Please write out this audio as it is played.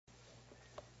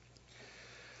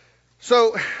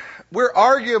So we're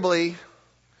arguably,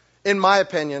 in my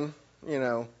opinion,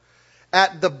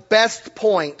 at the best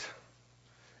point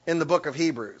in the book of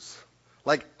Hebrews.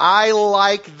 Like, I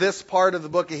like this part of the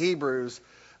book of Hebrews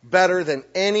better than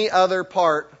any other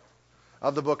part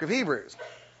of the book of Hebrews.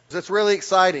 It's really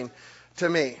exciting to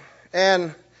me.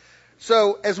 And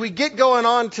so as we get going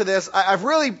on to this, I've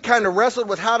really kind of wrestled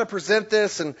with how to present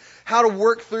this and how to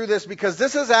work through this, because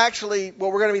this is actually,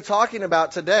 what we're going to be talking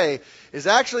about today, is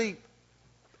actually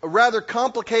a rather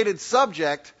complicated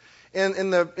subject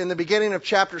in the beginning of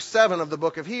chapter 7 of the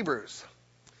book of Hebrews.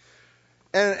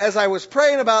 And as I was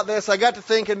praying about this, I got to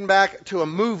thinking back to a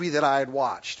movie that I had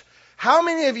watched. How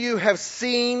many of you have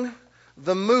seen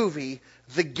the movie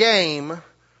The Game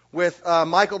with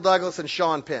Michael Douglas and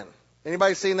Sean Penn?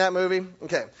 Anybody seen that movie?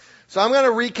 Okay. So I'm going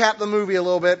to recap the movie a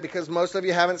little bit because most of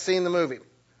you haven't seen the movie.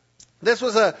 This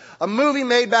was a movie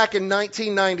made back in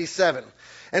 1997.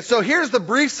 And so here's the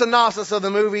brief synopsis of the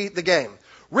movie The Game.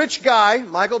 Rich guy,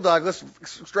 Michael Douglas,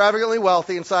 extravagantly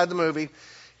wealthy inside the movie.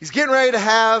 He's getting ready to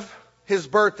have his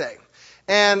birthday.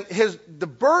 And the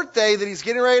birthday that he's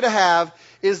getting ready to have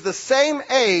is the same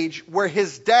age where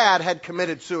his dad had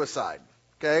committed suicide.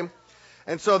 Okay?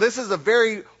 And so this is a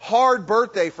very hard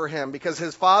birthday for him because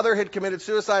his father had committed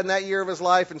suicide in that year of his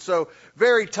life, and so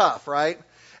very tough, right?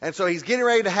 And so he's getting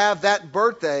ready to have that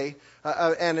birthday,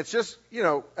 and it's just,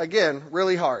 again,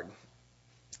 really hard.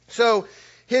 So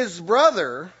his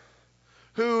brother,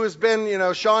 who has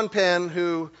been, Sean Penn,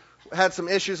 who had some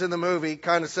issues in the movie,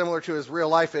 kind of similar to his real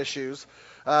life issues.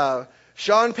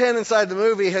 Sean Penn inside the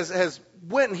movie has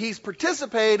went and he's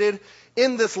participated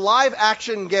in this live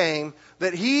action game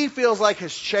that he feels like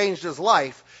has changed his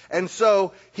life. And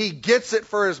so he gets it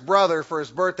for his brother for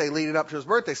his birthday, leading up to his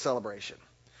birthday celebration.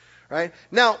 Right?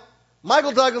 Now,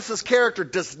 Michael Douglas's character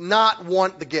does not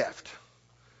want the gift.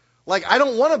 Like, I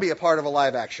don't want to be a part of a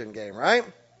live action game, right?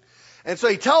 And so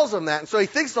he tells him that, and so he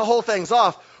thinks the whole thing's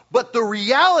off. But the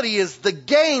reality is the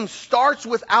game starts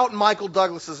without Michael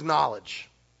Douglas's knowledge.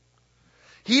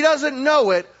 He doesn't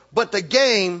know it, but the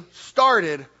game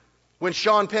started when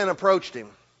Sean Penn approached him.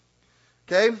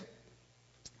 Okay?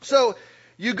 So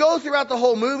you go throughout the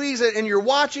whole movies and you're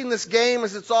watching this game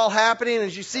as it's all happening.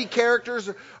 As you see characters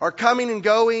are coming and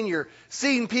going, you're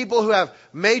seeing people who have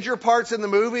major parts in the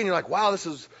movie, and you're like, wow, this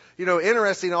is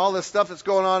interesting, all this stuff that's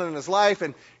going on in his life.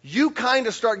 And you kind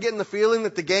of start getting the feeling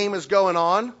that the game is going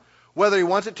on, whether he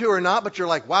wants it to or not, but you're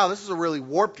like, wow, this is a really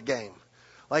warped game.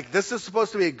 Like, this is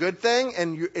supposed to be a good thing,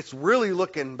 and it's really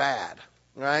looking bad,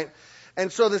 right?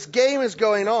 And so this game is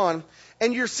going on,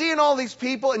 and you're seeing all these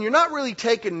people, and you're not really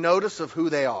taking notice of who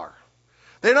they are.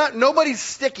 Nobody's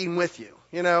sticking with you,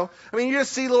 I mean, you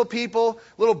just see little people,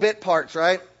 little bit parts,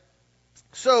 right?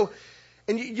 So,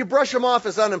 and you brush them off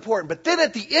as unimportant. But then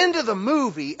at the end of the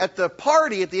movie, at the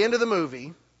party at the end of the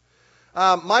movie,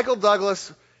 Michael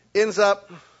Douglas ends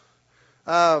up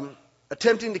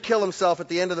attempting to kill himself at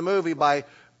the end of the movie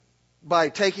by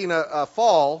taking a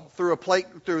fall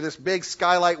through this big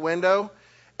skylight window,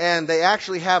 and they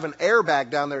actually have an airbag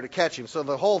down there to catch him. So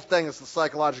the whole thing is the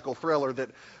psychological thriller that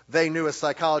they knew his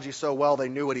psychology so well they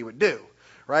knew what he would do,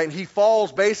 right? And he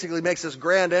falls, basically makes this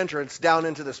grand entrance down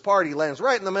into this party, lands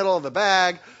right in the middle of the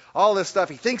bag, all this stuff.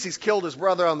 He thinks he's killed his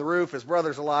brother on the roof, his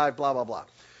brother's alive, blah, blah, blah.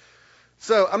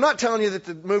 So I'm not telling you that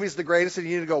the movie's the greatest and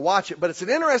you need to go watch it, but it's an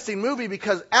interesting movie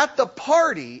because at the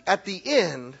party, at the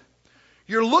end,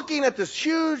 you're looking at this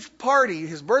huge party,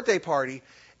 his birthday party,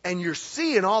 and you're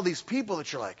seeing all these people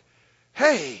that you're like,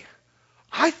 hey,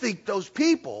 I think those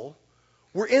people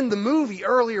were in the movie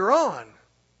earlier on.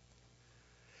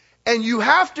 And you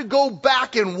have to go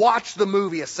back and watch the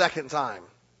movie a second time.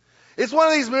 It's one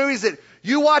of these movies that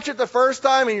you watch it the first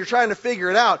time and you're trying to figure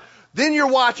it out. Then you're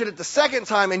watching it the second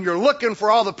time and you're looking for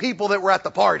all the people that were at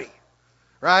the party,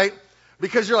 right?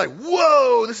 Because you're like,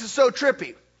 whoa, this is so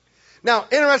trippy. Now,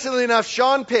 interestingly enough,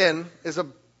 Sean Penn is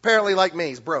apparently like me.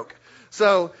 He's broke.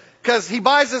 So, because he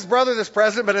buys his brother this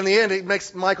present, but in the end, it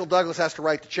makes Michael Douglas has to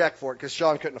write the check for it because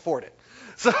Sean couldn't afford it.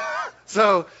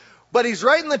 But he's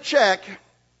writing the check,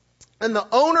 and the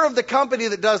owner of the company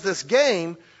that does this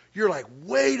game, you're like,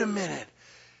 wait a minute.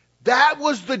 That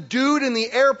was the dude in the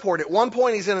airport. At one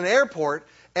point, he's in an airport,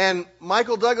 and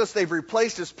Michael Douglas, they've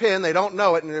replaced his pen. They don't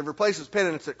know it, and they've replaced his pen,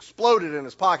 and it's exploded in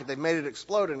his pocket. They've made it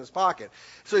explode in his pocket.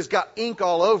 So he's got ink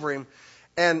all over him.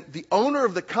 And the owner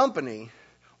of the company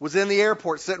was in the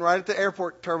airport, sitting right at the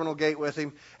airport terminal gate with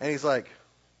him, and he's like,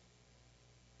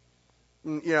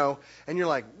 and you're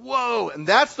like, whoa. And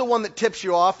that's the one that tips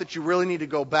you off that you really need to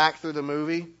go back through the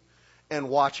movie and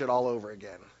watch it all over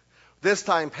again. This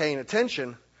time paying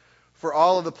attention for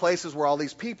all of the places where all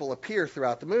these people appear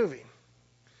throughout the movie.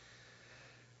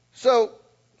 So,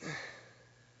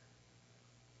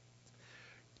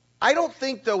 I don't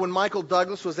think, though, when Michael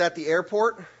Douglas was at the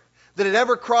airport, that it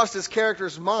ever crossed his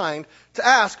character's mind to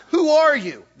ask, who are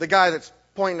you? The guy that's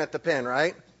pointing at the pen,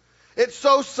 right? It's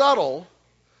so subtle,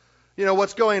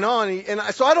 what's going on. And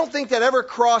so I don't think that ever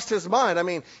crossed his mind. I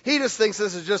mean, he just thinks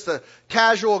this is just a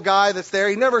casual guy that's there.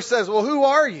 He never says, well, who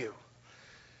are you?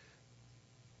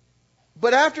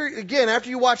 But after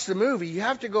you watch the movie, you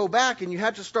have to go back and you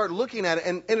have to start looking at it.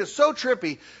 And it's so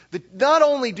trippy that not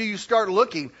only do you start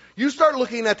looking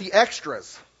at the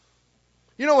extras.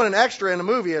 You know what an extra in a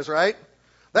movie is, right?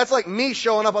 That's like me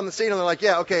showing up on the scene and they're like,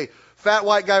 yeah, okay, fat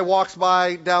white guy walks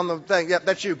by down the thing. Yep,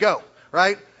 that's you, go,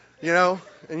 right?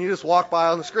 And you just walk by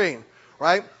on the screen,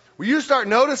 right? Well, you start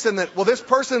noticing that, well, this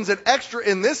person's an extra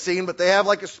in this scene, but they have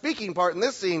like a speaking part in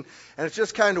this scene. And it's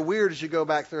just kind of weird as you go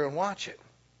back through and watch it.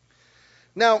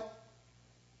 Now,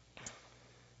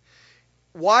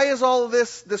 why is all of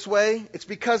this way? It's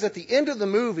because at the end of the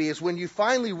movie is when you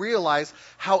finally realize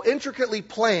how intricately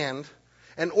planned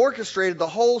and orchestrated the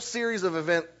whole series of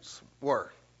events were.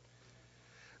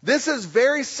 This is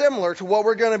very similar to what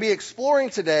we're going to be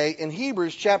exploring today in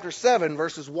Hebrews chapter 7,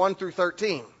 verses 1 through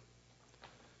 13.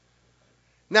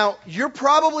 Now, you're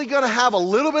probably going to have a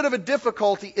little bit of a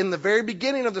difficulty in the very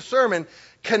beginning of the sermon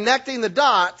connecting the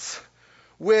dots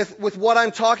with what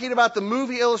I'm talking about, the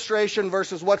movie illustration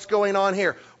versus what's going on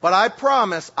here. But I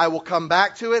promise I will come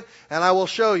back to it and I will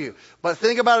show you. But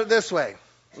think about it this way,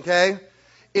 okay?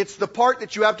 It's the part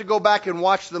that you have to go back and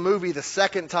watch the movie the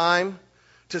second time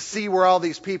to see where all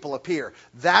these people appear.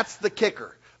 That's the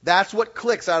kicker. That's what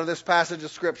clicks out of this passage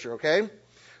of Scripture, okay?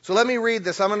 So let me read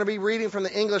this. I'm going to be reading from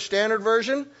the English Standard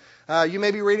Version. You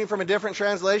may be reading from a different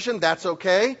translation. That's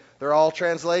okay. They're all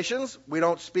translations. We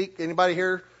don't speak. Anybody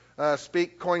here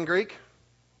speak Koine Greek?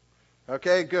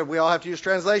 Okay, good. We all have to use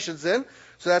translations then.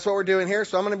 So that's what we're doing here.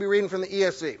 So I'm going to be reading from the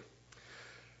ESV.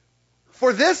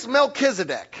 For this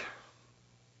Melchizedek,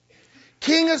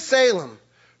 king of Salem,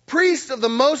 priest of the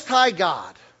Most High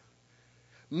God,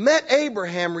 met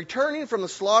Abraham returning from the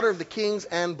slaughter of the kings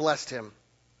and blessed him.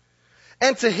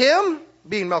 And to him,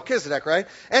 being Melchizedek, right?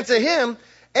 And to him,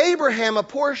 Abraham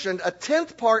apportioned a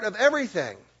 10th part of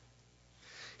everything.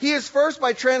 He is first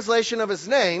by translation of his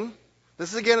name.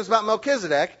 This again is about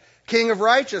Melchizedek, king of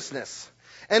righteousness.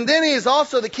 And then he is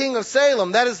also the king of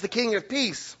Salem, that is the king of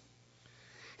peace.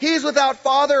 He is without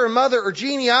father or mother or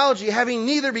genealogy, having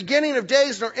neither beginning of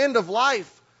days nor end of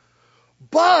life.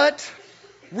 But,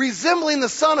 resembling the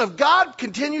Son of God,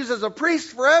 continues as a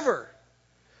priest forever.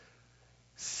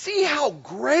 See how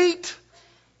great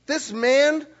this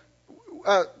man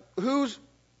to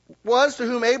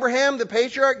whom Abraham the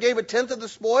patriarch gave a 10th of the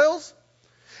spoils?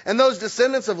 And those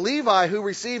descendants of Levi who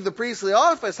received the priestly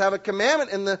office have a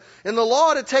commandment in the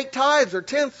law to take tithes or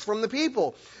tenths from the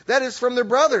people, that is, from their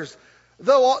brothers,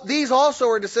 though these also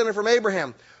are descended from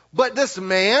Abraham. But this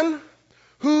man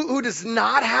who does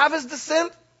not have his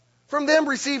descent from them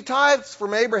received tithes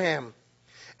from Abraham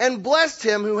and blessed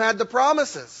him who had the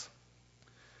promises.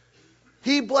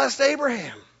 He blessed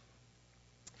Abraham.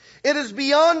 It is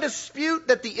beyond dispute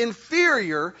that the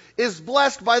inferior is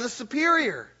blessed by the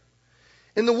superior.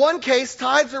 In the one case,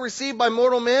 tithes are received by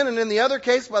mortal men, and in the other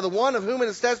case, by the one of whom it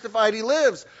is testified he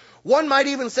lives. One might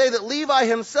even say that Levi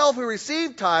himself, who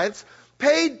received tithes,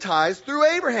 paid tithes through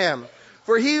Abraham,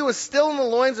 for he was still in the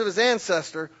loins of his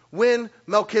ancestor when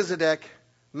Melchizedek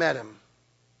met him.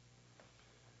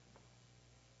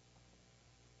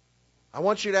 I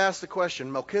want you to ask the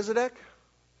question, Melchizedek,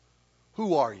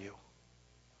 who are you?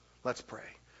 Let's pray.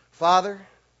 Father,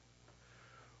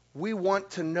 we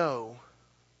want to know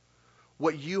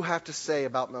what you have to say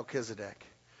about Melchizedek.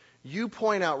 You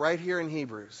point out right here in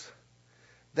Hebrews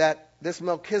that this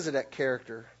Melchizedek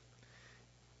character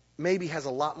maybe has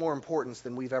a lot more importance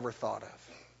than we've ever thought of.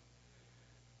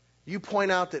 You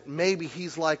point out that maybe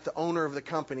he's like the owner of the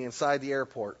company inside the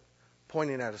airport,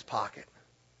 pointing at his pocket.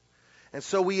 And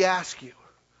so we ask you,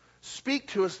 speak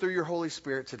to us through your Holy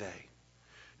Spirit today.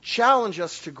 Challenge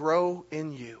us to grow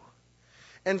in you.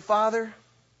 And Father,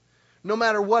 no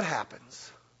matter what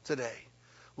happens today,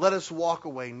 let us walk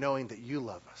away knowing that you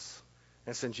love us.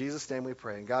 And it's in Jesus' name we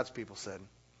pray. And God's people said,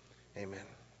 amen.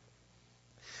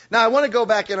 Now I want to go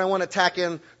back and I want to tack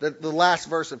in the last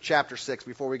verse of chapter 6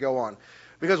 before we go on.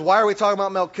 Because why are we talking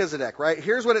about Melchizedek, right?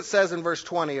 Here's what it says in verse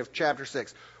 20 of chapter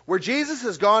 6. Where Jesus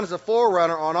has gone as a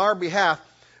forerunner on our behalf,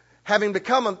 having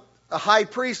become a high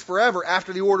priest forever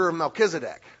after the order of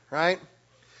Melchizedek, right?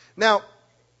 Now,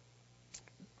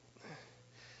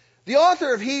 the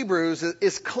author of Hebrews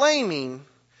is claiming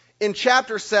in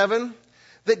chapter 7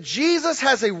 that Jesus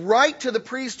has a right to the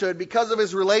priesthood because of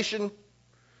his relation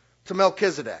to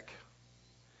Melchizedek.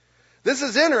 This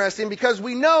is interesting because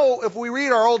we know, if we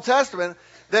read our Old Testament,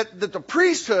 that the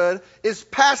priesthood is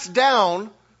passed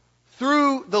down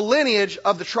through the lineage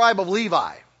of the tribe of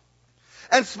Levi.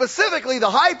 And specifically, the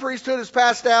high priesthood is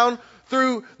passed down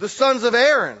through the sons of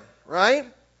Aaron, right?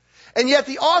 And yet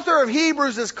the author of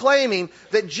Hebrews is claiming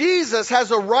that Jesus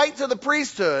has a right to the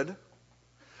priesthood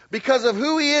because of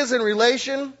who he is in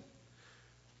relation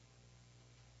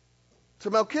to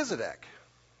Melchizedek.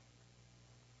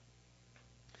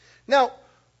 Now,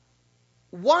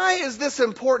 why is this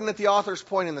important that the author is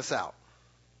pointing this out?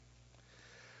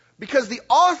 Because the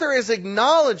author is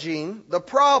acknowledging the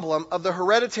problem of the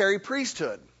hereditary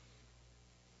priesthood.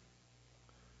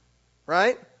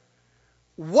 Right?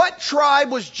 What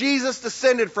tribe was Jesus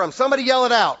descended from? Somebody yell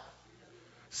it out.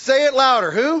 Say it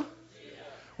louder. Who?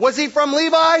 Was he from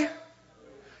Levi?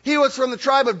 He was from the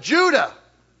tribe of Judah.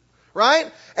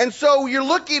 Right? And so you're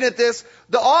looking at this,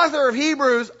 the author of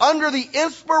Hebrews, under the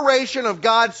inspiration of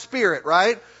God's Spirit,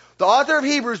 right? The author of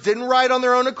Hebrews didn't write on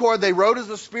their own accord. They wrote as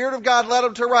the Spirit of God led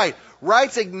them to write.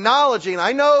 Writes acknowledging,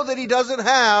 I know that he doesn't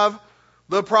have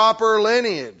the proper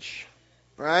lineage.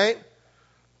 Right?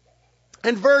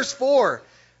 In verse 4,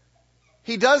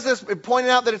 he does this,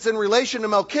 pointing out that it's in relation to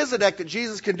Melchizedek that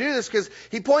Jesus can do this, because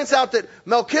he points out that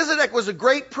Melchizedek was a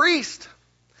great priest.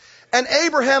 And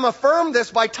Abraham affirmed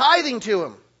this by tithing to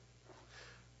him.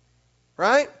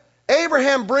 Right?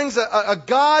 Abraham brings a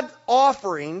God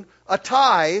offering, a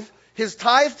tithe, his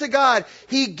tithe to God.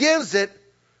 He gives it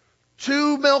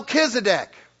to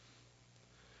Melchizedek.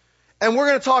 And we're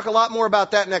going to talk a lot more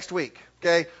about that next week.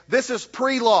 Okay? This is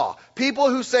pre-law. People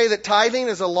who say that tithing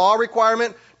is a law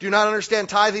requirement do not understand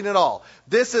tithing at all.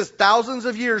 This is thousands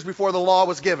of years before the law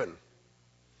was given.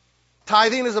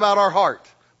 Tithing is about our heart.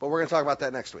 But we're going to talk about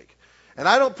that next week. And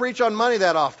I don't preach on money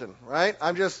that often, right?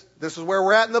 This is where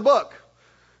we're at in the book.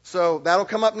 So that'll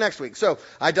come up next week. So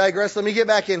I digress. Let me get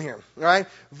back in here. All right?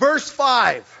 Verse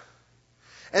 5.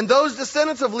 And those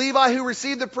descendants of Levi who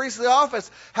received the priestly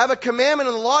office have a commandment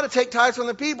in the law to take tithes from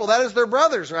the people. That is their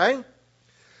brothers, right?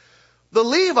 The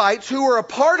Levites who are a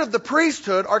part of the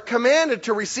priesthood are commanded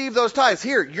to receive those tithes.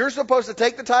 Here, you're supposed to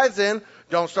take the tithes in.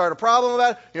 Don't start a problem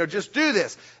about it. Just do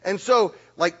this. And so,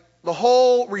 the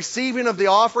whole receiving of the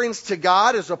offerings to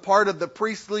God is a part of the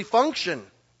priestly function.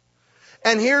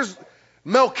 And here's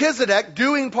Melchizedek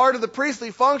doing part of the priestly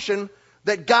function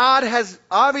that God has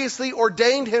obviously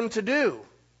ordained him to do,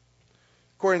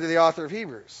 according to the author of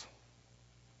Hebrews.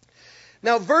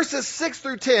 Now, verses 6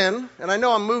 through 10, and I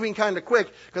know I'm moving kind of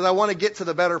quick because I want to get to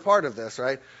the better part of this,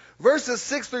 right? Verses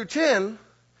 6 through 10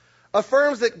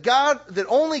 affirms that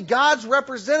only God's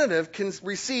representative can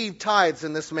receive tithes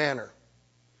in this manner.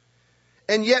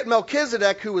 And yet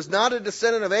Melchizedek, who was not a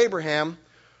descendant of Abraham,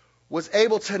 was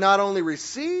able to not only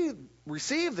receive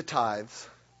the tithes,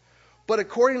 but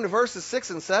according to verses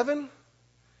 6 and 7,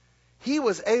 he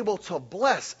was able to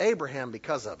bless Abraham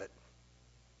because of it.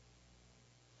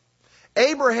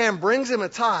 Abraham brings him a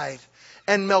tithe,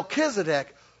 and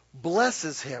Melchizedek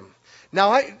blesses him.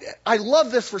 Now, I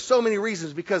love this for so many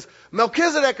reasons, because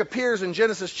Melchizedek appears in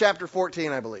Genesis chapter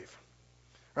 14, I believe.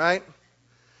 Right?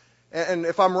 And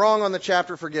if I'm wrong on the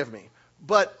chapter, forgive me.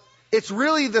 But it's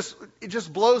really this, it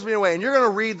just blows me away. And you're going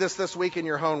to read this week in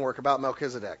your homework about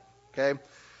Melchizedek. Okay?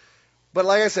 But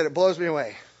like I said, it blows me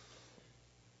away.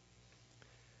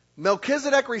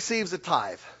 Melchizedek receives a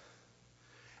tithe.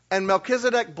 And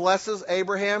Melchizedek blesses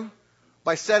Abraham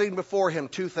by setting before him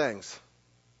two things: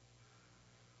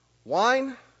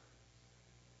 wine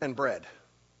and bread.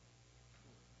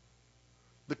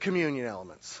 The communion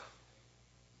elements.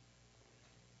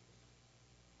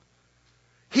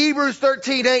 Hebrews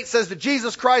 13:8 says that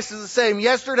Jesus Christ is the same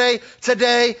yesterday,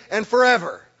 today, and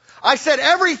forever. I said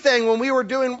everything when we were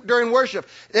during worship,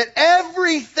 that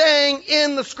everything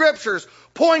in the Scriptures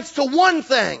points to one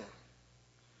thing: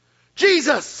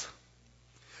 Jesus.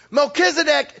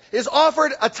 Melchizedek is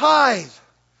offered a tithe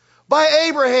by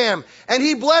Abraham, and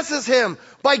he blesses him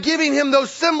by giving him those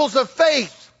symbols of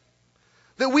faith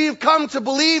that we've come to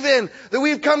believe in, that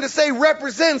we've come to say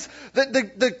represents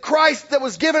the Christ that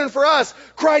was given for us,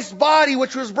 Christ's body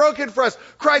which was broken for us,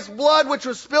 Christ's blood which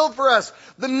was spilled for us.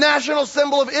 The national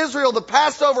symbol of Israel, the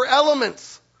Passover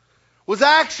elements, was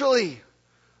actually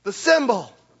the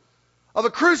symbol of a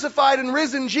crucified and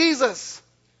risen Jesus.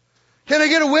 Can I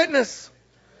get a witness?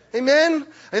 Amen?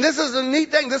 And this is a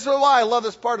neat thing. This is why I love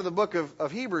this part of the book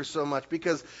of Hebrews so much,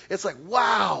 because it's like,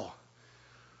 wow,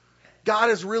 God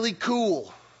is really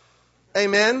cool.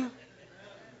 Amen?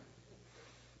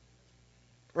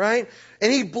 Right?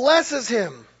 And he blesses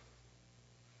him.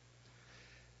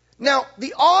 Now,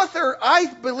 the author, I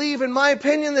believe, in my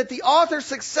opinion, that the author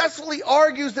successfully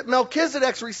argues that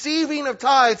Melchizedek's receiving of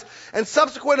tithes and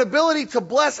subsequent ability to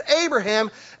bless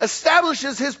Abraham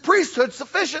establishes his priesthood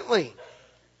sufficiently.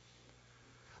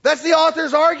 That's the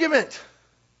author's argument.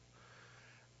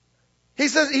 He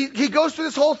says, he goes through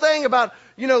this whole thing about,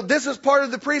 this is part of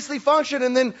the priestly function,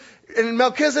 and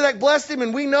Melchizedek blessed him,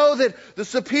 and we know that the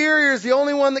superior is the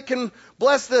only one that can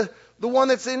bless the one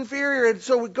that's inferior. And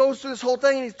so it goes through this whole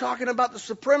thing, and he's talking about the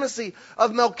supremacy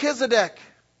of Melchizedek.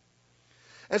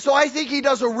 And so I think he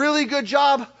does a really good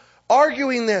job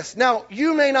arguing this. Now,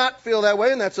 you may not feel that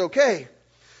way, and that's okay.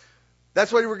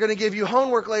 That's why we're going to give you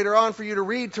homework later on for you to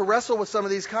read, to wrestle with some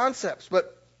of these concepts.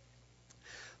 But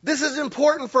this is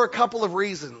important for a couple of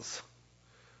reasons.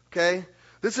 Okay?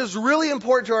 This is really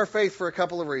important to our faith for a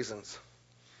couple of reasons.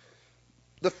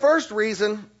 The first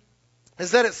reason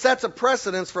is that it sets a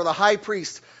precedence for the high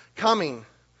priest coming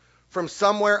from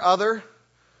somewhere other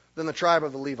than the tribe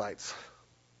of the Levites.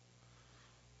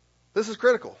 This is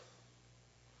critical.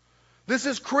 This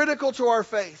is critical to our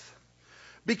faith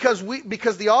because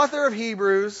the author of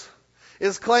Hebrews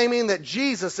is claiming that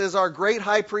Jesus is our great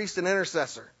high priest and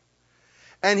intercessor.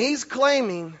 And he's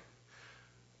claiming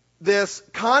this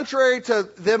contrary to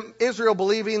them, Israel,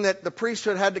 believing that the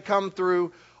priesthood had to come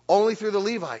only through the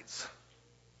Levites.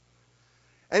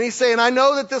 And he's saying, I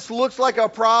know that this looks like a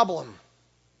problem,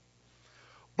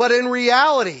 but in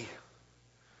reality,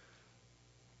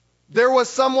 there was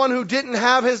someone who didn't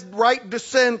have his right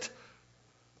descent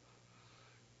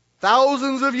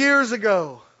thousands of years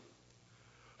ago,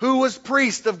 who was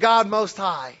priest of God Most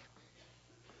High,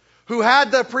 who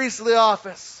had the priestly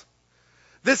office.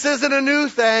 This isn't a new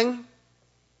thing.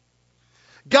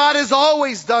 God has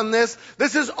always done this.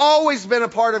 This has always been a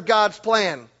part of God's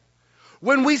plan.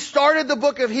 When we started the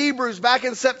book of Hebrews back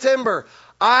in September,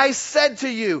 I said to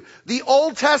you, the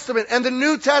Old Testament and the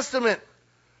New Testament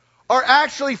are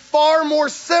actually far more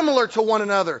similar to one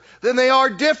another than they are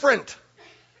different.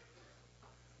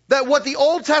 That what the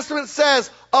Old Testament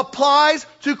says applies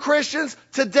to Christians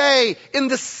today in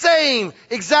the same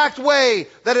exact way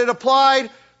that it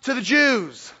applied to the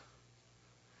Jews.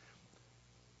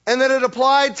 And that it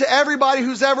applied to everybody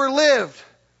who's ever lived.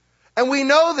 And we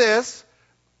know this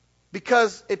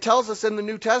because it tells us in the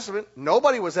New Testament,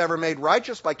 nobody was ever made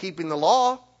righteous by keeping the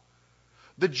law.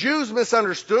 The Jews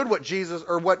misunderstood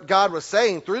what God was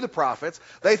saying through the prophets.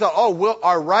 They thought,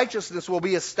 our righteousness will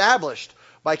be established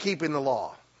by keeping the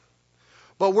law.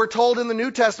 But we're told in the New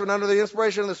Testament under the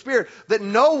inspiration of the Spirit that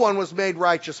no one was made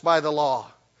righteous by the law.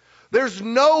 There's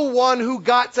no one who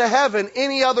got to heaven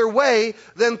any other way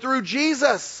than through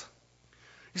Jesus.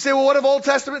 You say, well, what of Old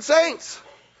Testament saints?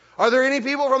 Are there any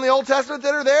people from the Old Testament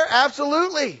that are there?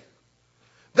 Absolutely.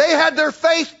 They had their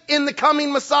faith in the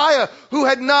coming Messiah who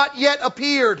had not yet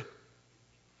appeared.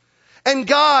 And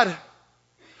God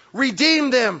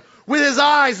redeemed them with his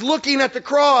eyes looking at the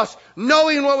cross,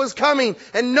 knowing what was coming,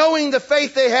 and knowing the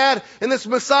faith they had in this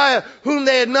Messiah whom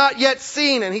they had not yet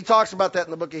seen. And he talks about that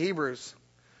in the book of Hebrews,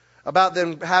 about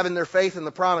them having their faith in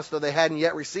the promise though they hadn't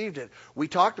yet received it. We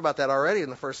talked about that already in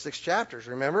the first 6 chapters,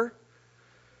 remember?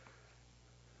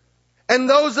 And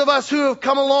those of us who have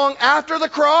come along after the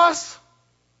cross,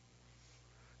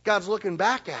 God's looking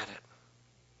back at it.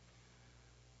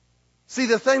 See,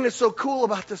 the thing that's so cool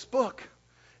about this book,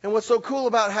 and what's so cool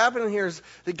about happening here, is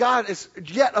that God is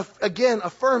yet again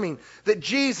affirming that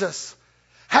Jesus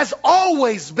has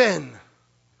always been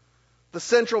the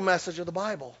central message of the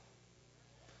Bible.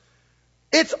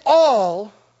 It's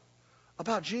all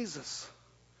about Jesus.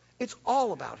 It's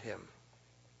all about him.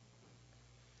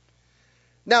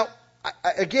 Now,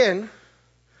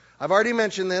 I've already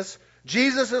mentioned this.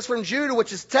 Jesus is from Judah,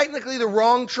 which is technically the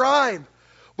wrong tribe.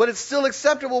 But it's still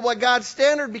acceptable by God's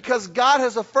standard because God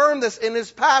has affirmed this in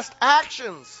his past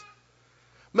actions.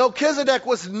 Melchizedek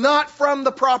was not from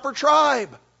the proper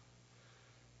tribe.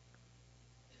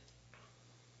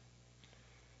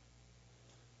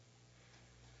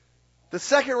 The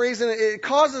second reason it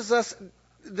causes us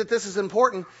that this is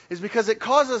important is because it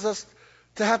causes us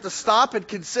to have to stop and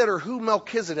consider who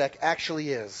Melchizedek actually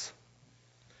is.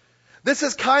 This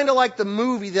is kind of like the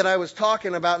movie that I was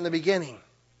talking about in the beginning.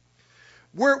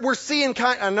 We're seeing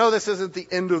I know this isn't the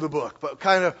end of the book, but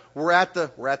kind of we're at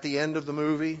the end of the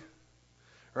movie,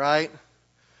 right?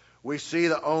 We see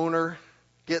the owner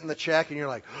getting the check, and you're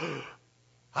like,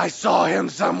 I saw him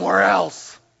somewhere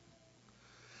else.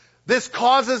 This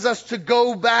causes us to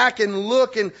go back and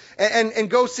look and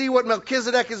go see what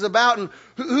Melchizedek is about. And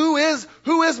who is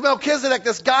Melchizedek,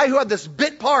 this guy who had this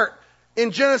bit part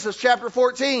in Genesis chapter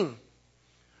 14?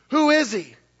 Who is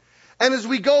he? And as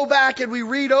we go back and we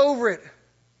read over it,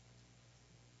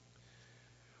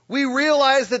 we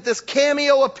realize that this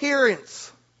cameo appearance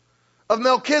of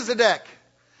Melchizedek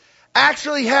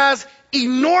actually has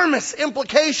enormous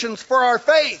implications for our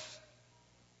faith.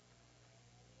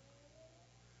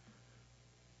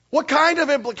 What kind of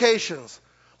implications?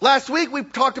 Last week we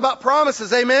talked about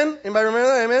promises. Amen? Anybody remember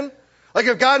that? Amen? Like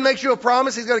if God makes you a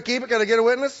promise, He's going to keep it. Going to get a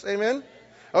witness? Amen?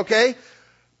 Okay.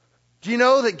 Do you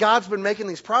know that God's been making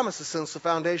these promises since the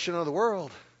foundation of the world?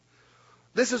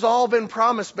 This has all been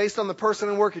promised based on the person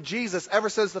and work of Jesus ever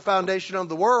since the foundation of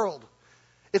the world.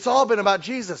 It's all been about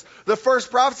Jesus. The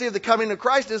first prophecy of the coming of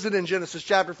Christ isn't in Genesis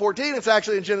chapter 14. It's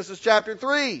actually in Genesis chapter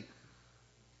 3.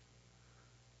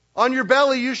 On your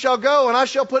belly you shall go, and I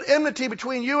shall put enmity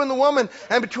between you and the woman,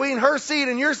 and between her seed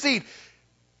and your seed.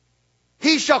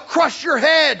 He shall crush your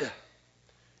head,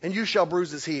 and you shall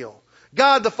bruise his heel.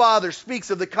 God the Father speaks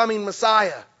of the coming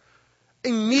Messiah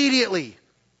immediately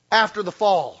after the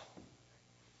fall.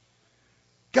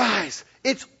 Guys,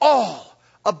 it's all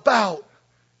about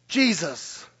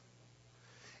Jesus.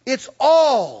 It's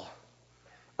all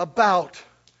about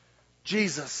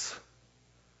Jesus.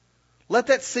 Let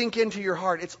that sink into your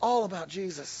heart. It's all about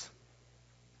Jesus.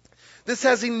 This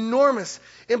has enormous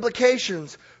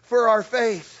implications for our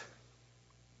faith.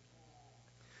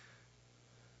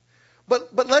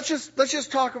 But let's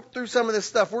just talk through some of this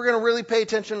stuff. We're going to really pay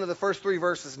attention to the first 3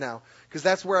 verses now, because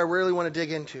that's where I really want to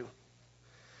dig into.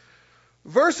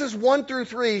 Verses 1 through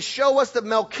 3 show us that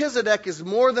Melchizedek is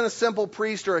more than a simple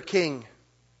priest or a king.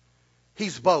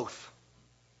 He's both.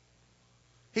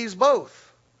 He's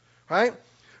both. Right?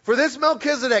 For this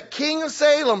Melchizedek, king of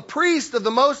Salem, priest of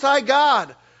the Most High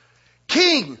God.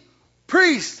 King,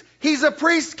 priest. He's a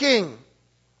priest king.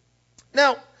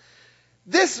 Now,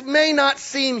 this may not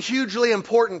seem hugely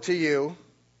important to you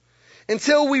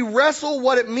until we wrestle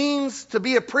what it means to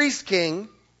be a priest king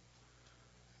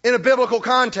in a biblical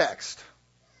context.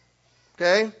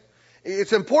 Okay?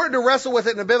 It's important to wrestle with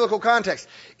it in a biblical context.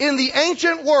 In the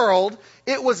ancient world,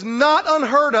 it was not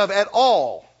unheard of at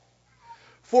all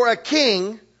for a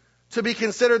king to be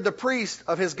considered the priest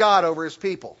of his God over his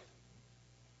people.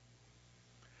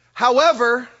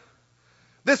 However,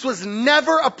 this was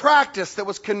never a practice that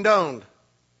was condoned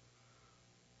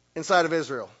inside of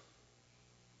Israel.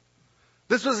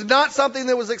 This was not something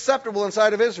that was acceptable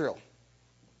inside of Israel.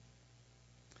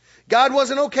 God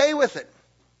wasn't okay with it.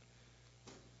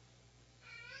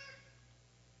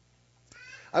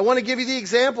 I want to give you the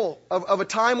example of a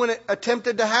time when it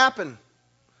attempted to happen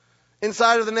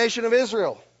inside of the nation of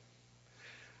Israel.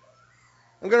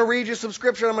 I'm going to read you some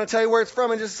scripture. I'm going to tell you where it's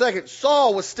from in just a second.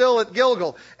 Saul was still at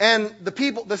Gilgal, and the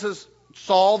people, this is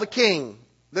Saul the king.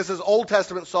 This is Old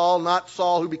Testament Saul, not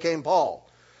Saul who became Paul.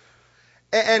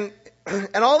 And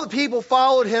all the people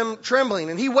followed him trembling,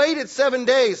 and he waited 7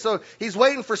 days. So he's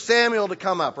waiting for Samuel to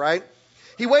come up, right?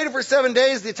 He waited for 7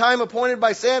 days, the time appointed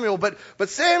by Samuel, but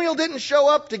Samuel didn't show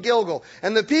up to Gilgal,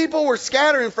 and the people were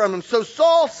scattering from him. So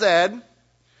Saul said,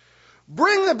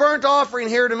 "Bring the burnt offering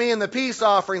here to me and the peace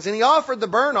offerings." And he offered the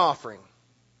burnt offering.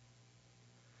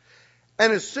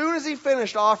 And as soon as he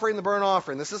finished offering the burnt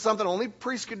offering, this is something only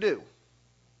priests could do.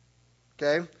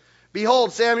 Okay?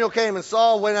 Behold, Samuel came, and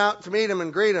Saul went out to meet him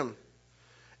and greet him.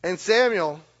 And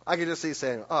Samuel, I could just see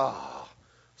Samuel, "Oh,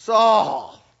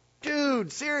 Saul,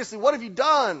 dude, seriously, what have you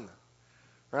done?"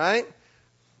 Right?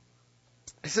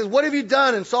 He says, "What have you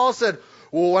done?" And Saul said,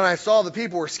 "Well, when I saw the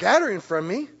people were scattering from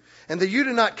me, and that you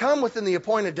did not come within the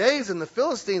appointed days, and the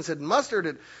Philistines had mustered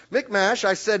at Michmash,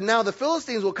 I said, now the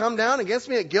Philistines will come down against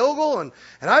me at Gilgal, and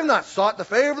I've not sought the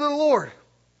favor of the Lord.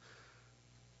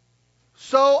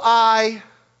 So I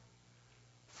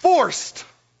forced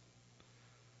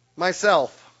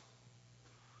myself."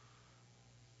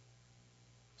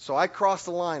 So I crossed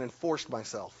the line and forced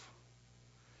myself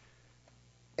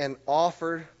and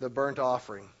offered the burnt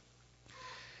offering.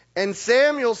 And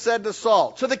Samuel said to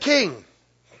Saul, to the king,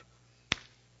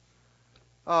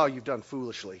 "Oh, you've done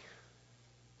foolishly.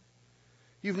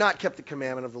 You've not kept the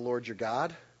commandment of the Lord your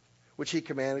God, which he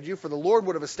commanded you, for the Lord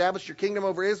would have established your kingdom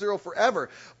over Israel forever.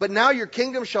 But now your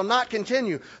kingdom shall not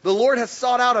continue. The Lord has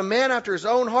sought out a man after his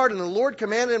own heart, and the Lord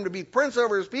commanded him to be prince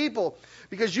over his people,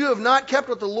 because you have not kept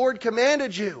what the Lord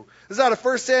commanded you." This is out of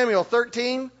 1 Samuel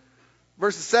 13,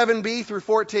 verses 7b through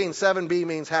 14. 7b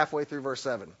means halfway through verse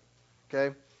 7.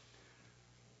 Okay?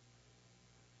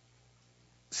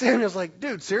 Samuel's like,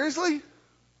 "Dude, seriously?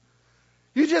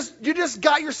 You just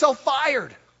got yourself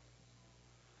fired.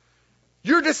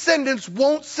 Your descendants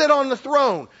won't sit on the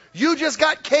throne. You just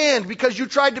got canned because you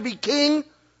tried to be king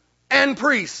and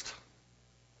priest."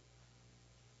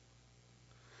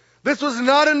 This was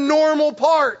not a normal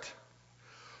part.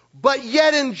 But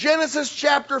yet in Genesis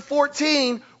chapter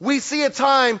 14, we see a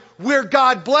time where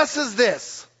God blesses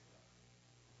this.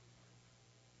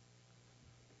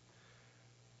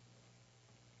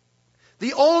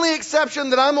 The only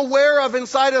exception that I'm aware of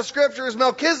inside of Scripture is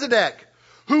Melchizedek,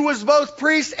 who was both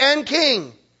priest and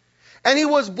king. And he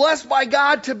was blessed by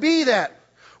God to be that.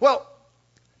 Well,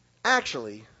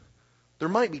 actually, there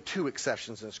might be two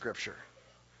exceptions in Scripture.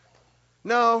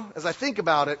 No, as I think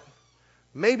about it,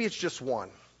 maybe it's just one.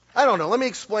 I don't know. Let me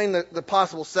explain the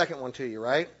possible second one to you,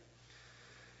 right?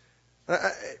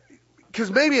 Because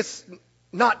maybe it's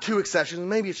not two exceptions,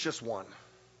 maybe it's just one.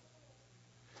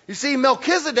 You see,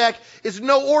 Melchizedek is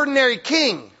no ordinary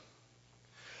king.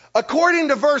 According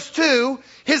to verse 2,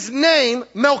 his name,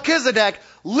 Melchizedek,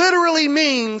 literally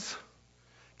means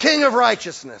King of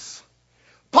Righteousness.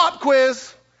 Pop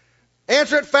quiz.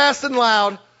 Answer it fast and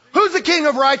loud. Who's the King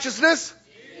of Righteousness?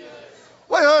 Jesus.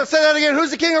 Wait, say that again.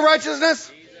 Who's the King of Righteousness?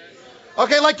 Jesus.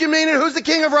 Okay, like you mean it. Who's the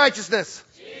King of Righteousness?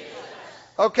 Jesus.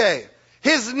 Okay.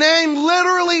 His name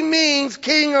literally means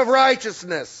King of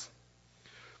Righteousness.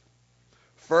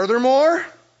 Furthermore,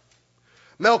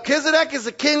 Melchizedek is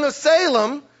the king of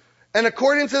Salem, and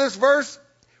according to this verse,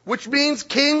 which means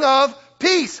king of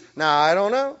peace. Now, I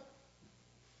don't know.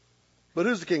 But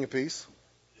who's the king of peace?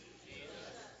 Jesus.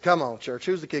 Come on, church.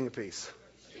 Who's the king of peace?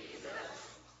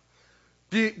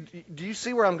 Jesus. Do you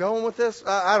see where I'm going with this?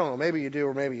 I don't know. Maybe you do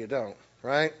or maybe you don't,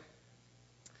 right?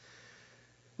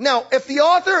 Now, if the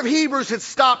author of Hebrews had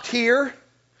stopped here,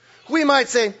 we might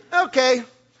say, okay,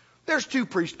 there's two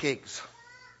priest kings.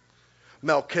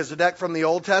 Melchizedek from the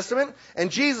Old Testament and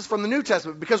Jesus from the New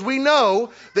Testament, because we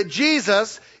know that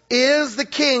Jesus is the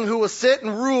king who will sit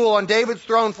and rule on David's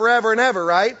throne forever and ever,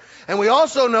 right? And we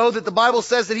also know that the Bible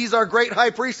says that he's our great high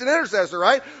priest and intercessor,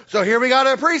 right? So here we got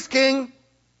a priest king.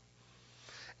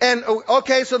 And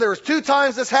okay, so there was two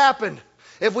times this happened.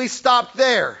 If we stopped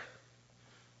there.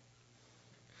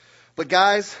 But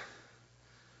guys,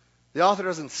 the author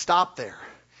doesn't stop there.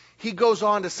 He goes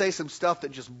on to say some stuff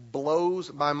that just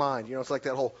blows my mind. You know, it's like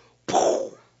that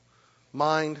whole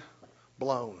mind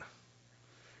blown.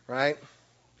 Right?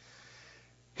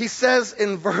 He says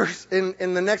in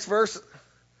the next verse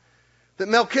that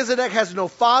Melchizedek has no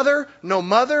father, no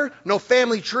mother, no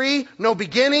family tree, no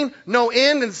beginning, no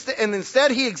end, and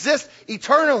instead he exists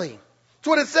eternally. That's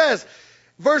what it says.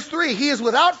 Verse 3, he is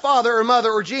without father or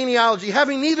mother or genealogy,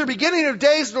 having neither beginning of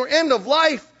days nor end of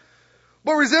life.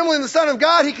 But resembling the Son of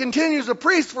God, he continues a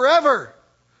priest forever.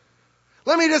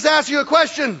 Let me just ask you a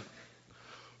question.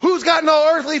 Who's got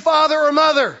no earthly father or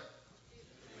mother?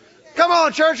 Come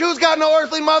on, church. Who's got no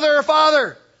earthly mother or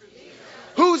father?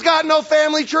 Who's got no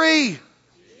family tree?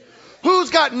 Who's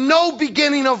got no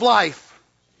beginning of life?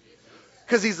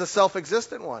 Because he's the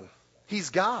self-existent one.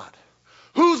 He's God.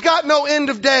 Who's got no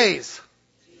end of days?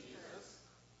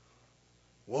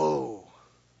 Whoa.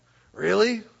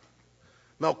 Really?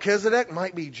 Melchizedek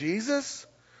might be Jesus?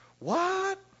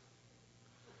 What?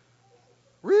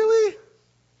 Really?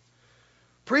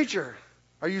 Preacher,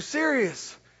 are you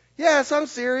serious? Yes, I'm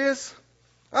serious.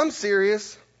 I'm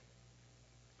serious.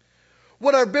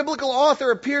 What our biblical author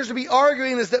appears to be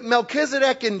arguing is that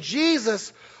Melchizedek and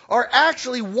Jesus are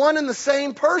actually one and the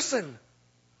same person.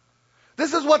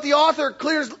 This is what the author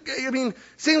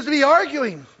seems to be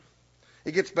arguing.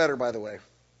 It gets better, by the way.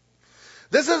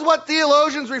 This is what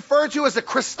theologians refer to as a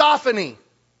Christophany.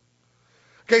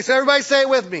 Okay, so everybody say it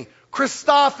with me.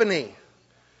 Christophany.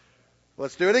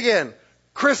 Let's do it again.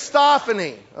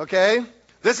 Christophany. Okay?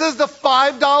 This is the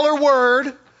 $5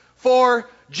 word for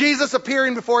Jesus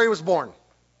appearing before he was born.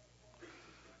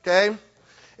 Okay?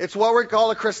 It's what we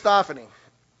call a Christophany.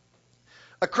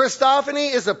 A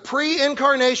Christophany is a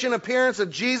pre-incarnation appearance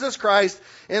of Jesus Christ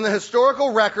in the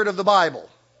historical record of the Bible.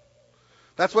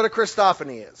 That's what a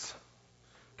Christophany is.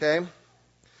 Okay?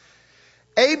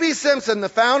 A.B. Simpson, the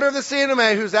founder of the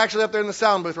CNMA, who's actually up there in the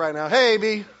sound booth right now. Hey,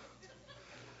 A.B.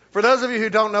 For those of you who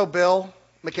don't know Bill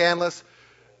McCandless,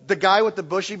 the guy with the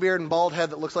bushy beard and bald head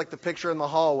that looks like the picture in the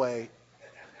hallway,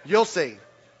 you'll see.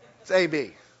 It's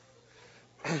A.B.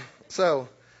 So,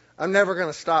 I'm never going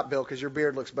to stop, Bill, because your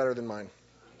beard looks better than mine.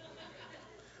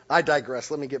 I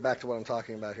digress. Let me get back to what I'm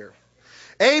talking about here.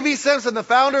 A.B. Simpson, the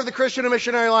founder of the Christian and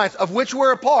Missionary Alliance, of which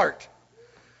we're a part,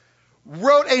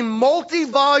 wrote a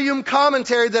multi-volume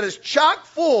commentary that is chock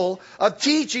full of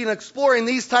teaching and exploring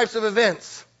these types of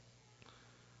events.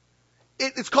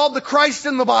 It's called The Christ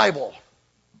in the Bible.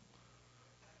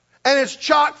 And it's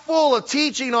chock full of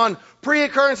teaching on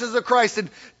pre-occurrences of Christ and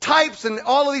types and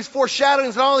all of these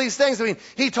foreshadowings and all of these things. I mean,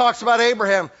 he talks about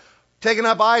Abraham taking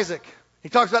up Isaac. He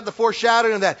talks about the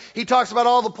foreshadowing of that. He talks about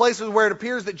all the places where it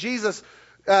appears that Jesus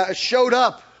showed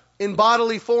up in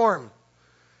bodily form.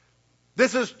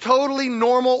 This is totally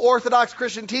normal Orthodox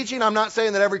Christian teaching. I'm not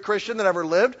saying that every Christian that ever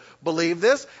lived believed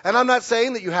this, and I'm not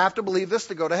saying that you have to believe this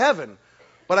to go to heaven.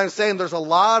 But I'm saying there's a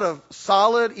lot of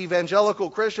solid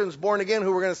evangelical Christians born again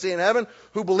who we're going to see in heaven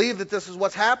who believe that this is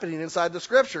what's happening inside the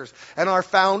Scriptures. And our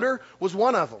founder was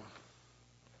one of them.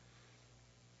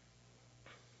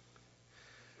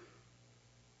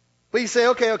 But you say,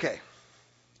 okay.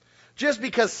 Just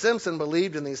because Simpson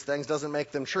believed in these things doesn't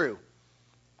make them true.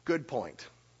 Good point.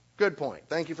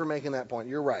 Thank you for making that point.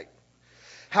 You're right.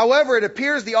 However, it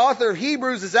appears the author of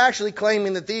Hebrews is actually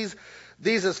claiming that these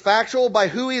is factual by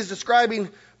who he is describing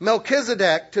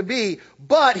Melchizedek to be.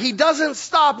 But he doesn't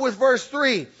stop with verse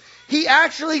 3. He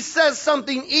actually says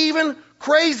something even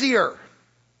crazier.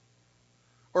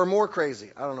 Or more crazy.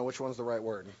 I don't know which one's the right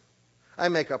word. I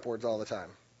make up words all the time.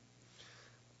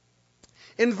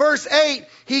 In verse 8,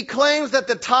 he claims that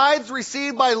the tithes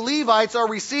received by Levites are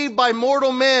received by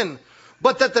mortal men,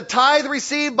 but that the tithe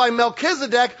received by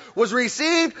Melchizedek was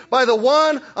received by the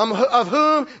one of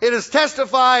whom it is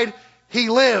testified he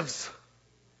lives.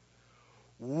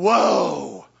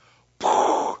 Whoa.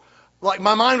 Like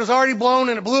my mind was already blown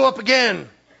and it blew up again.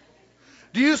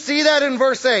 Do you see that in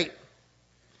verse 8?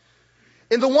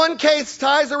 In the one case,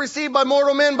 tithes are received by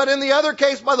mortal men, but in the other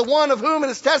case, by the one of whom it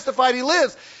is testified he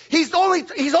lives. He's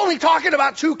only talking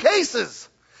about two cases.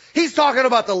 He's talking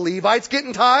about the Levites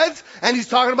getting tithes, and he's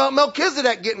talking about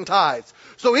Melchizedek getting tithes.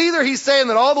 So either he's saying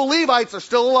that all the Levites are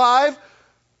still alive,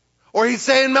 or he's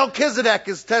saying Melchizedek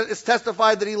is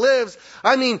testified that he lives.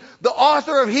 I mean, the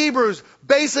author of Hebrews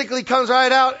basically comes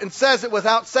right out and says it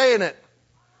without saying it.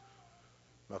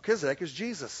 Melchizedek is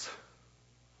Jesus.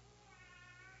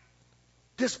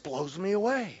 This blows me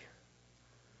away.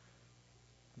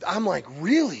 I'm like,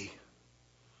 really?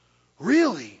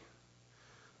 Really?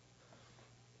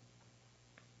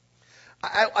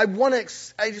 I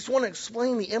just want to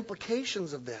explain the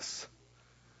implications of this.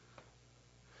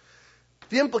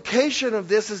 The implication of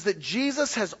this is that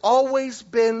Jesus has always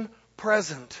been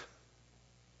present.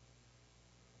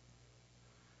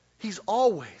 He's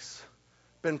always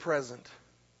been present.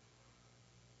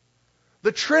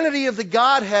 The Trinity of the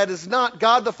Godhead is not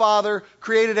God the Father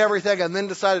created everything and then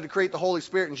decided to create the Holy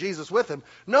Spirit and Jesus with him.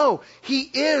 No, he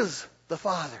is the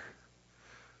Father.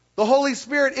 The Holy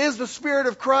Spirit is the Spirit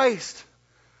of Christ.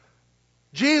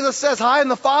 Jesus says, I and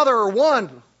the Father are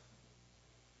one.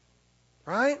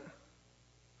 Right?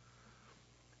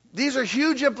 These are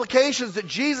huge implications that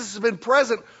Jesus has been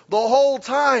present the whole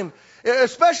time.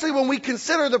 Especially when we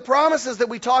consider the promises that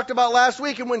we talked about last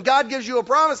week. And when God gives you a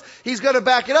promise, He's going to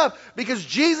back it up. Because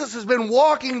Jesus has been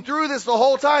walking through this the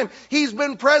whole time. He's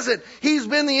been present. He's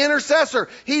been the intercessor.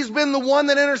 He's been the one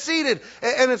that interceded.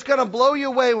 And it's going to blow you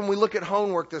away when we look at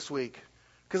homework this week.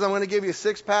 Because I'm going to give you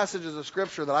 6 passages of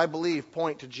Scripture that I believe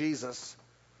point to Jesus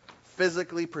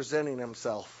physically presenting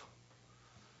Himself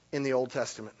in the Old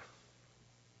Testament.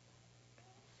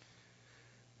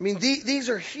 I mean, these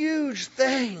are huge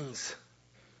things.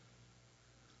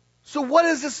 So what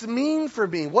does this mean for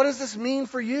me? What does this mean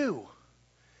for you?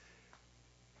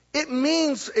 It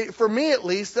means, for me at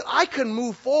least, that I can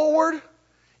move forward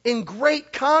in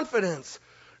great confidence,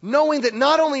 knowing that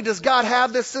not only does God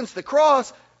have this since the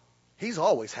cross, He's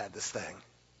always had this thing.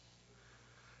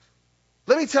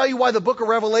 Let me tell you why the book of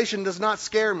Revelation does not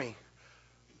scare me.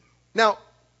 Now,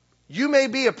 you may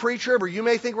be a pre-trib, or you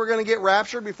may think we're going to get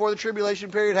raptured before the tribulation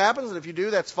period happens. And if you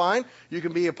do, that's fine. You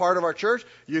can be a part of our church.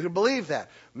 You can believe that.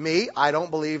 Me, I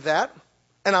don't believe that.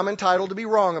 And I'm entitled to be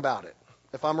wrong about it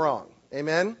if I'm wrong.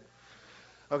 Amen?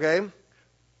 Okay?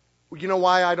 You know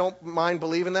why I don't mind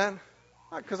believing that?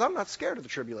 Because I'm not scared of the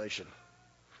tribulation.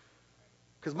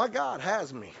 Because my God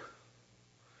has me.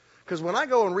 Because when I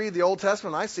go and read the Old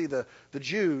Testament, I see the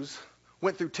Jews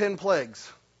went through 10 plagues.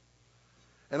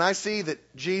 And I see that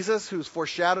Jesus, who's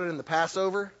foreshadowed in the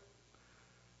Passover,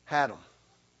 had them.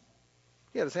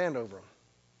 He had his hand over them.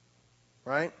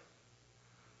 Right?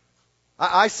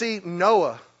 I see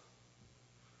Noah,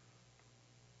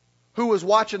 who was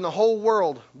watching the whole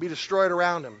world be destroyed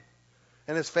around him,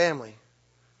 and his family.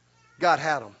 God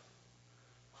had him.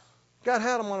 God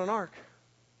had him on an ark.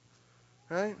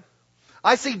 Right?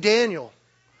 I see Daniel,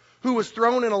 who was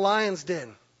thrown in a lion's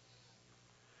den.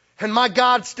 And my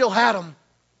God still had him.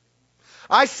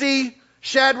 I see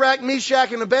Shadrach,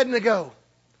 Meshach, and Abednego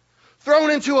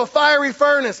thrown into a fiery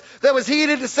furnace that was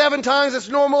heated to 7 times its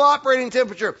normal operating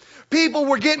temperature. People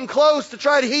were getting close to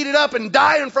try to heat it up and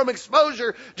dying from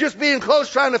exposure, just being close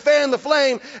trying to fan the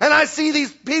flame. And I see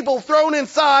these people thrown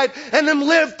inside and them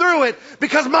live through it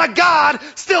because my God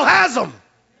still has them.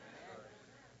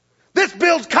 This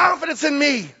builds confidence in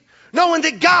me, Knowing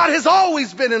that God has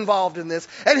always been involved in this,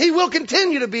 and He will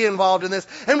continue to be involved in this.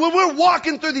 And when we're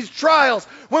walking through these trials,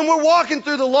 when we're walking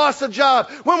through the loss of job,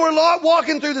 when we're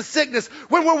walking through the sickness,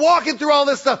 when we're walking through all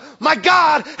this stuff, my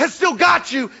God has still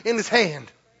got you in His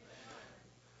hand.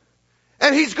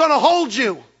 And He's going to hold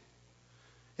you.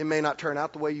 It may not turn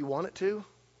out the way you want it to.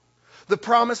 The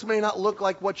promise may not look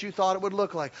like what you thought it would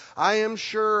look like. I am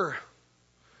sure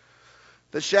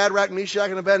that Shadrach, Meshach,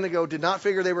 and Abednego did not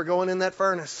figure they were going in that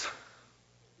furnace.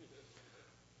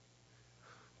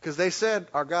 Because they said,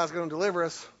 our God's going to deliver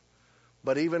us.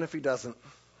 But even if He doesn't,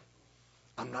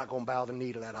 I'm not going to bow the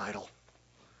knee to that idol.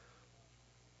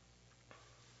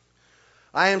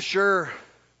 I am sure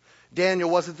Daniel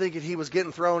wasn't thinking he was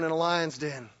getting thrown in a lion's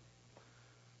den.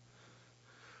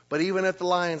 But even if the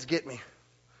lions get me,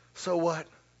 so what?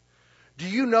 Do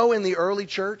you know in the early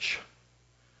church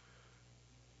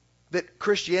that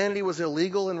Christianity was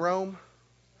illegal in Rome?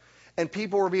 And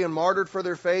people were being martyred for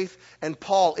their faith. And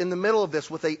Paul, in the middle of this,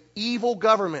 with an evil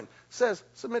government, says,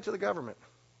 submit to the government.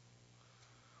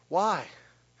 Why?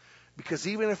 Because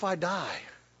even if I die,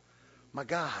 my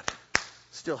God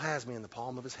still has me in the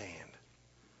palm of His hand.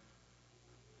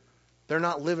 They're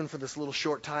not living for this little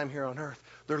short time here on earth.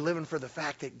 They're living for the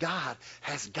fact that God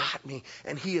has got me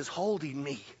and He is holding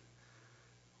me.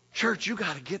 Church, you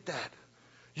got to get that.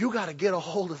 You got to get a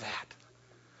hold of that.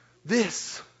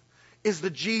 This is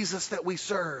the Jesus that we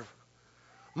serve.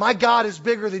 My God is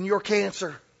bigger than your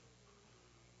cancer.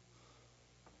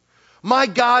 My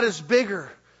God is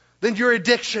bigger than your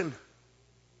addiction.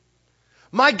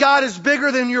 My God is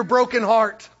bigger than your broken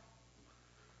heart.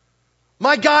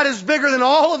 My God is bigger than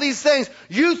all of these things.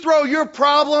 You throw your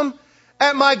problem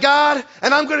at my God,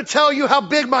 and I'm going to tell you how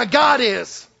big my God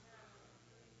is.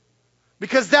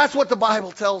 Because that's what the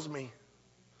Bible tells me.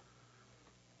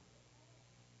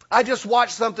 I just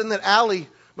watched something that Allie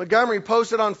Montgomery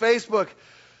posted on Facebook.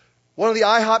 One of the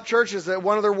IHOP churches, that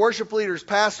one of their worship leaders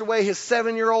passed away. His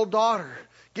 7-year-old daughter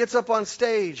gets up on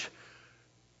stage,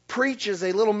 preaches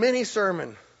a little mini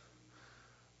sermon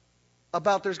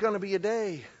about there's going to be a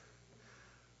day.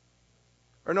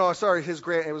 Or no, sorry,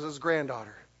 it was his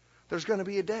granddaughter. There's going to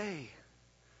be a day.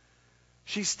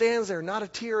 She stands there, not a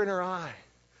tear in her eye.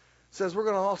 Says, we're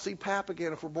going to all see Pap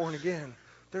again if we're born again.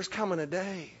 There's coming a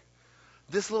day.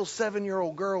 This little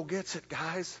 7-year-old girl gets it,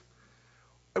 guys.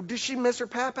 Did she miss her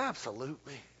Pap?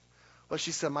 Absolutely. Well,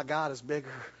 she said, my God is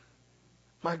bigger.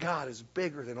 My God is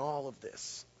bigger than all of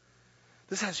this.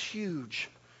 This has huge,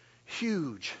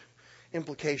 huge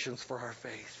implications for our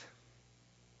faith.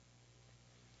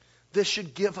 This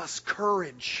should give us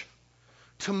courage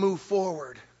to move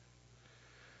forward.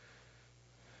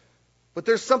 But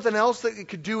there's something else that it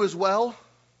could do as well.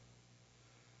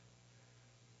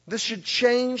 This should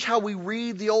change how we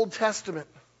read the Old Testament.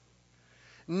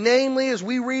 Namely, as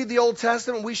we read the Old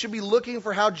Testament, we should be looking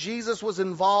for how Jesus was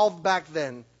involved back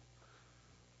then.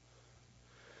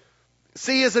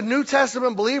 See, as a New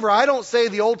Testament believer, I don't say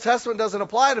the Old Testament doesn't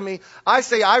apply to me. I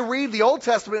say I read the Old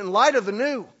Testament in light of the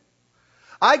New.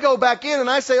 I go back in and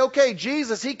I say, okay,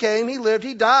 Jesus, He came, He lived,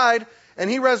 He died, and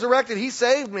He resurrected, He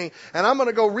saved me. And I'm going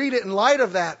to go read it in light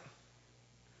of that.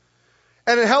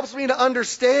 And it helps me to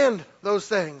understand those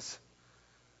things.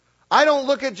 I don't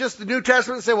look at just the New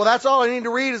Testament and say, well, that's all I need to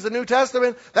read is the New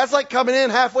Testament. That's like coming in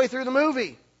halfway through the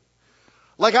movie.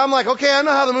 Like, I'm like, okay, I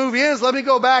know how the movie ends. Let me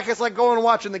go back. It's like going and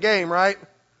watching the game, right?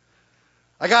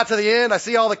 I got to the end. I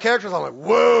see all the characters. I'm like,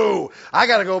 whoa, I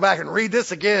got to go back and read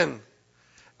this again.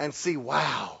 And see,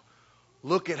 wow,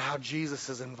 look at how Jesus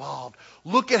is involved.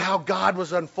 Look at how God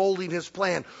was unfolding His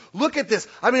plan. Look at this.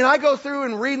 I mean, I go through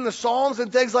and reading the Psalms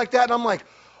and things like that, and I'm like,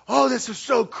 oh, this is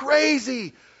so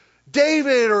crazy.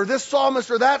 David or this psalmist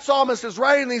or that psalmist is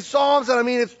writing these psalms, and I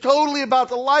mean, it's totally about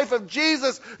the life of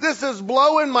Jesus. This is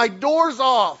blowing my doors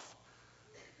off.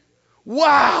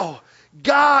 Wow.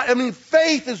 God, I mean,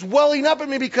 faith is welling up in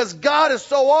me because God is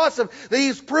so awesome that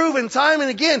He's proven time and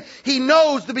again He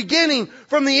knows the beginning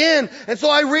from the end. And so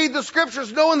I read the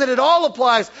scriptures knowing that it all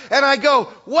applies. And I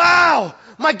go, wow,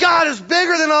 my God is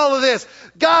bigger than all of this.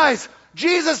 Guys,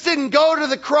 Jesus didn't go to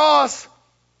the cross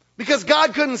because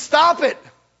God couldn't stop it.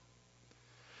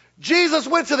 Jesus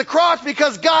went to the cross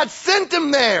because God sent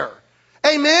Him there.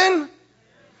 Amen?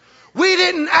 We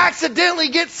didn't accidentally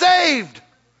get saved.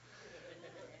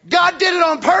 God did it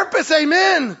on purpose.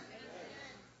 Amen.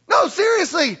 No,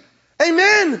 seriously.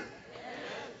 Amen.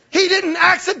 He didn't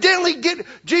accidentally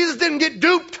Jesus didn't get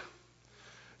duped.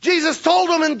 Jesus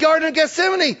told him in Garden of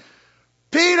Gethsemane,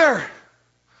 Peter,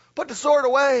 put the sword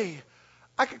away.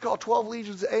 I could call 12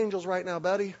 legions of angels right now,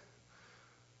 buddy.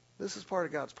 This is part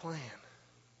of God's plan.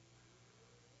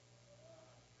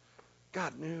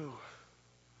 God knew.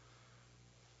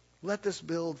 Let this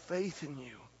build faith in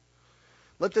you.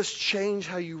 Let this change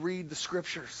how you read the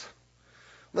Scriptures.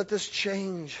 Let this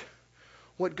change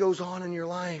what goes on in your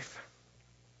life.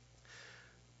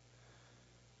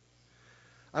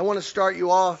 I want to start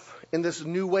you off in this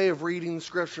new way of reading the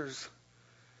Scriptures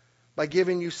by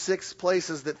giving you 6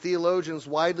 places that theologians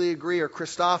widely agree are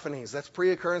Christophanies. That's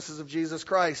pre-occurrences of Jesus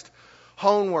Christ.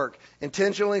 Homework,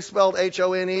 intentionally spelled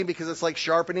H-O-N-E because it's like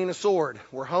sharpening a sword.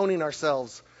 We're honing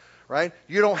ourselves, right?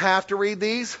 You don't have to read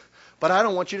these, but I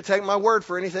don't want you to take my word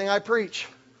for anything I preach.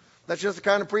 That's just the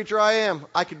kind of preacher I am.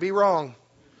 I could be wrong.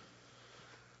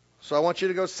 So I want you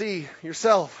to go see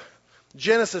yourself.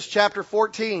 Genesis chapter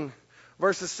 14,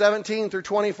 verses 17 through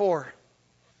 24.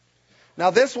 Now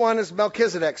this one is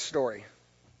Melchizedek's story.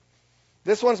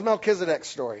 This one's Melchizedek's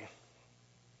story.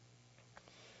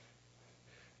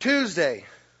 Tuesday,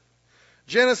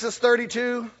 Genesis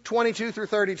 32, 22 through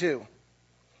 32.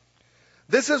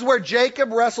 This is where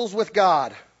Jacob wrestles with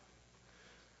God.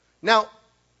 Now,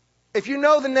 if you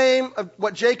know the name of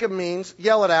what Jacob means,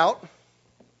 yell it out.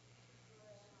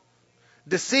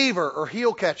 Deceiver or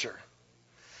heel catcher.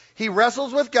 He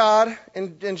wrestles with God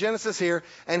in Genesis here,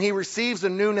 and he receives a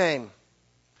new name.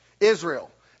 Israel.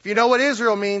 If you know what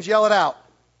Israel means, yell it out.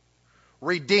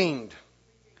 Redeemed.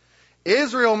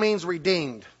 Israel means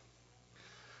redeemed.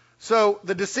 So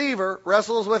the deceiver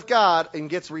wrestles with God and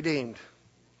gets redeemed.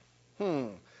 Now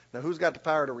who's got the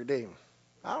power to redeem?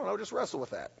 I don't know, just wrestle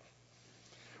with that.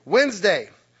 Wednesday,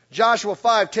 Joshua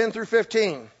 5, 10 through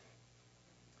 15.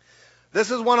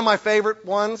 This is one of my favorite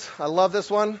ones. I love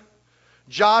this one.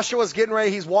 Joshua's getting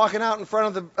ready. He's walking out in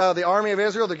front of the army of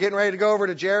Israel. They're getting ready to go over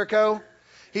to Jericho.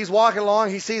 He's walking along.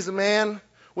 He sees a man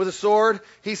with a sword.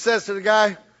 He says to the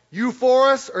guy, "You for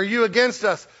us or you against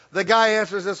us?" The guy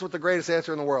answers this with the greatest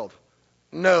answer in the world.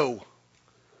 No.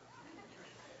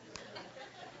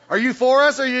 Are you for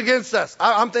us or are you against us?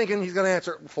 I'm thinking he's going to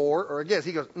answer for or against.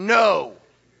 He goes, no.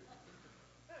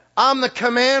 I'm the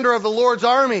commander of the Lord's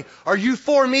army. Are you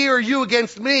for me or are you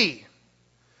against me?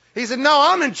 He said, no,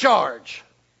 I'm in charge.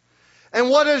 And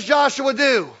what does Joshua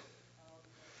do?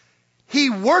 He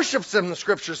worships him, the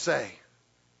scriptures say.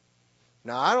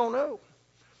 Now, I don't know.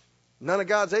 None of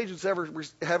God's agents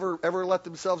ever let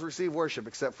themselves receive worship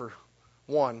except for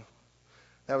one.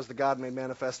 That was the God made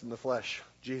manifest in the flesh,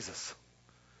 Jesus.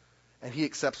 And he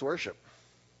accepts worship.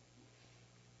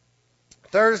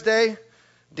 Thursday,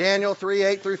 Daniel 3,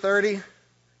 8 through 30.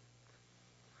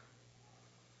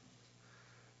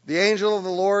 The angel of the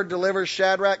Lord delivers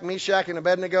Shadrach, Meshach, and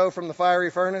Abednego from the fiery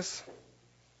furnace.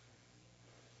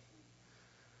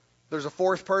 There's a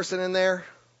 4th person in there.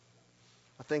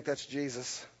 I think that's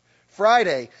Jesus.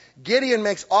 Friday, Gideon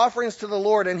makes offerings to the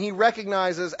Lord, and he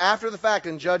recognizes after the fact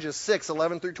in Judges 6,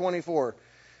 11 through 24,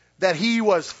 that he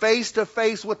was face to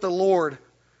face with the Lord,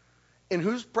 in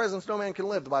whose presence no man can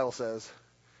live, the Bible says.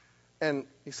 And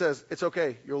he says, it's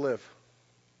okay, you'll live.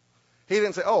 He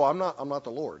didn't say, oh, I'm not the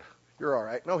Lord. You're all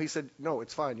right. No, he said, no,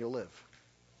 it's fine, you'll live.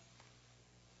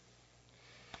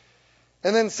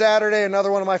 And then Saturday,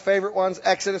 another one of my favorite ones,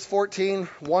 Exodus 14,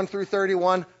 1 through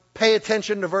 31. Pay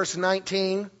attention to verse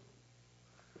 19.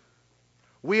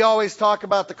 We always talk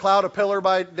about the cloud of pillar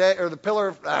by day, or the pillar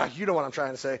of, you know what I'm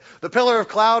trying to say. The pillar of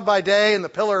cloud by day and the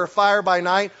pillar of fire by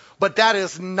night. But that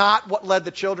is not what led the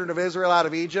children of Israel out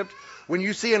of Egypt. When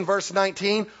you see in verse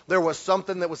 19, there was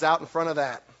something that was out in front of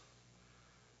that.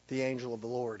 The angel of the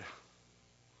Lord,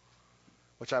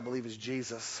 which I believe is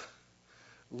Jesus,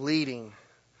 leading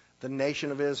the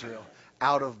nation of Israel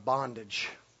out of bondage.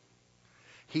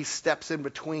 He steps in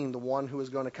between the one who is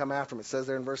going to come after him. It says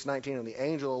there in verse 19, and the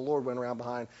angel of the Lord went around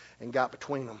behind and got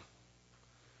between them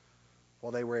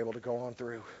while they were able to go on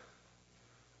through.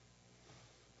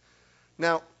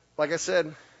 Now, like I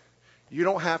said, you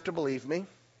don't have to believe me.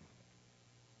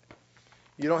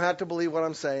 You don't have to believe what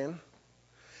I'm saying.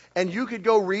 And you could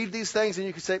go read these things and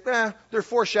you could say, they're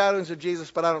foreshadowings of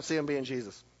Jesus, but I don't see him being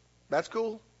Jesus. That's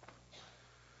cool.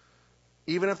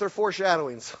 Even if they're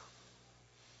foreshadowings.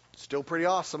 Still pretty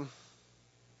awesome.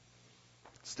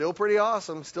 Still pretty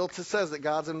awesome. Still says that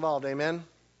God's involved. Amen?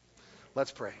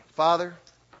 Let's pray. Father,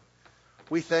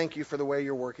 we thank you for the way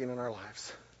you're working in our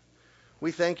lives.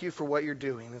 We thank you for what you're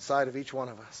doing inside of each one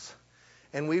of us.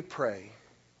 And we pray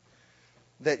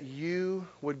that you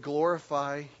would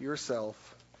glorify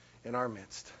yourself in our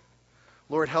midst.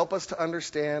 Lord, help us to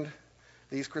understand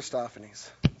these Christophanies.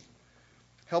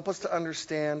 Help us to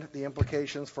understand the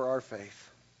implications for our faith.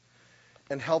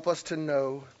 And help us to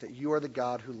know that you are the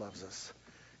God who loves us.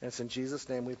 And it's in Jesus'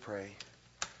 name we pray.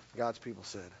 God's people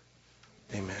said,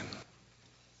 amen.